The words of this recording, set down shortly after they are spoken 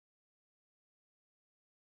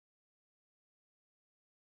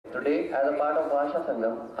Today, as a part of Bhasha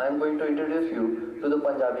Sangam, I am going to introduce you to the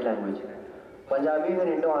Punjabi language. Punjabi is an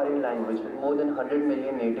Indo-Aryan language with more than 100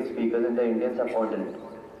 million native speakers in the Indian subcontinent.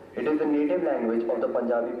 It is the native language of the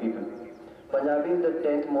Punjabi people. Punjabi is the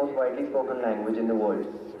 10th most widely spoken language in the world.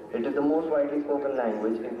 It is the most widely spoken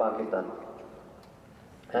language in Pakistan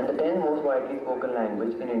and the 10th most widely spoken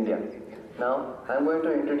language in India. Now, I am going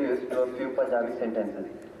to introduce you a few Punjabi sentences.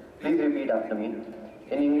 Please repeat after me.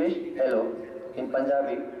 In English, hello. In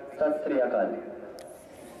Punjabi, Sat Sri Akal.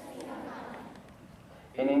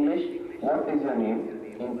 In English, what is your name?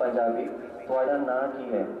 In Punjabi, Twada na ki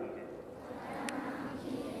hai.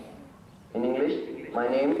 In English, my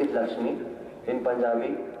name is Lakshmi. In Punjabi,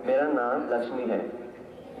 mera naam Lakshmi hai.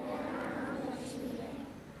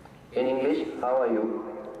 In English, how are you?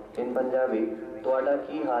 In Punjabi, Twada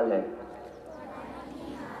ki haal hai.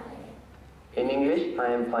 In English,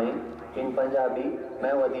 I am fine. In Punjabi,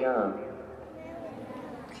 मैं वधिया हाँ.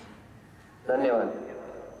 धन्यवाद.